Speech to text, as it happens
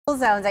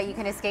zones that you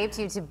can escape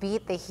to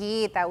beat the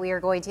heat that we are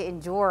going to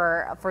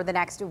endure for the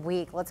next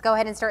week. Let's go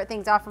ahead and start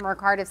things off from our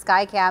Cardiff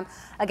Skycam.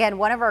 Again,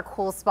 one of our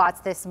cool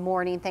spots this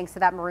morning, thanks to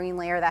that marine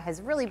layer that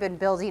has really been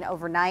building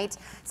overnight.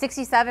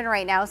 67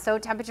 right now, so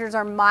temperatures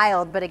are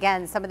mild, but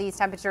again, some of these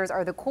temperatures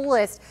are the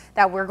coolest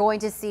that we're going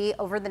to see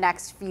over the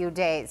next few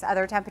days.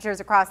 Other temperatures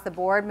across the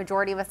board,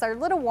 majority of us are a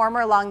little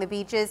warmer along the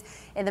beaches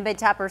in the mid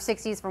to upper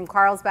 60s from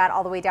Carlsbad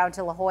all the way down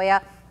to La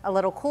Jolla. A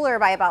little cooler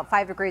by about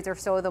 5 degrees or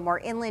so the more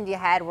inland you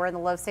head. We're in the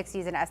low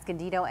 60s in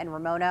Escondido and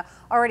Ramona,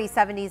 already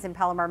 70s in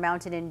Palomar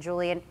Mountain and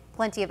Julian.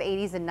 Plenty of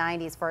 80s and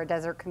 90s for our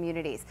desert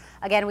communities.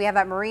 Again, we have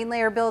that marine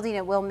layer building.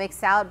 It will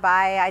mix out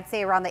by, I'd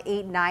say, around the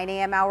 8-9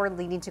 a.m. hour,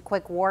 leading to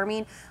quick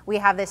warming. We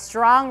have this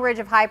strong ridge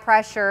of high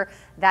pressure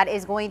that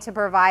is going to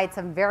provide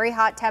some very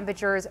hot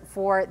temperatures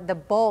for the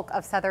bulk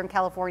of Southern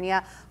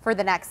California for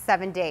the next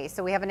 7 days.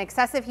 So we have an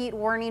excessive heat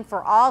warning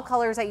for all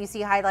colors that you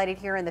see highlighted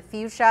here in the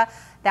fuchsia.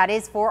 That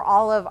is for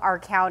all of our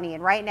county.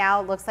 And right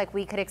now, it looks like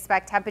we could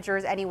expect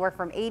temperatures anywhere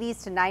from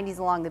 80s to 90s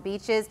along the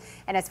beaches.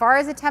 And as far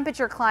as the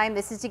temperature climb,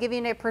 this is to give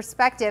you a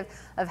perspective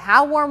of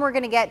how warm we're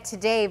going to get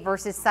today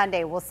versus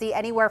Sunday. We'll see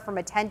anywhere from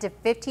a 10 to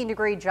 15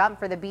 degree jump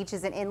for the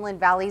beaches and inland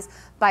valleys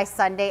by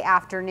Sunday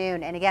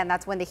afternoon. And again,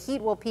 that's when the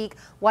heat will peak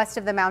west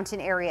of the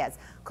mountain areas.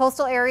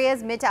 Coastal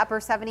areas, mid to upper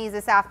 70s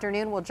this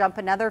afternoon. Will jump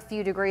another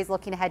few degrees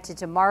looking ahead to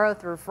tomorrow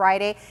through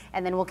Friday,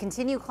 and then we'll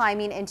continue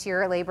climbing into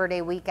your Labor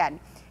Day weekend.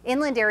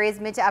 Inland areas,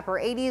 mid to upper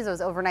 80s.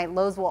 Those overnight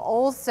lows will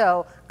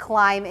also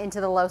climb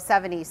into the low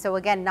 70s. So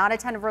again, not a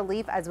ton of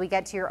relief as we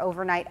get to your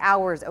overnight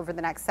hours over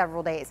the next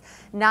several days.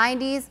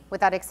 90s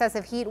with that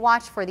excessive heat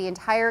watch for the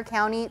entire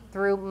county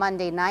through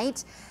Monday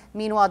night.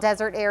 Meanwhile,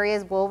 desert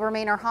areas will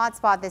remain our hot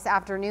spot this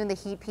afternoon. The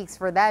heat peaks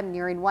for them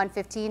nearing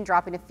 115,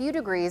 dropping a few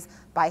degrees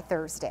by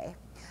Thursday.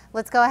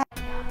 Let's go ahead.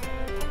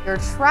 Your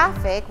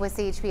traffic with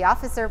CHP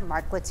officer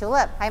Mark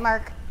Latulip. Hi,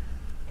 Mark.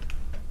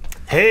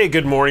 Hey,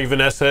 good morning,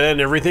 Vanessa, and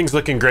everything's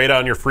looking great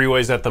on your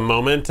freeways at the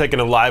moment.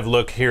 Taking a live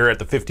look here at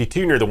the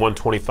 52 near the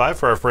 125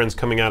 for our friends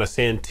coming out of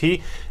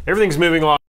Santee. Everything's moving along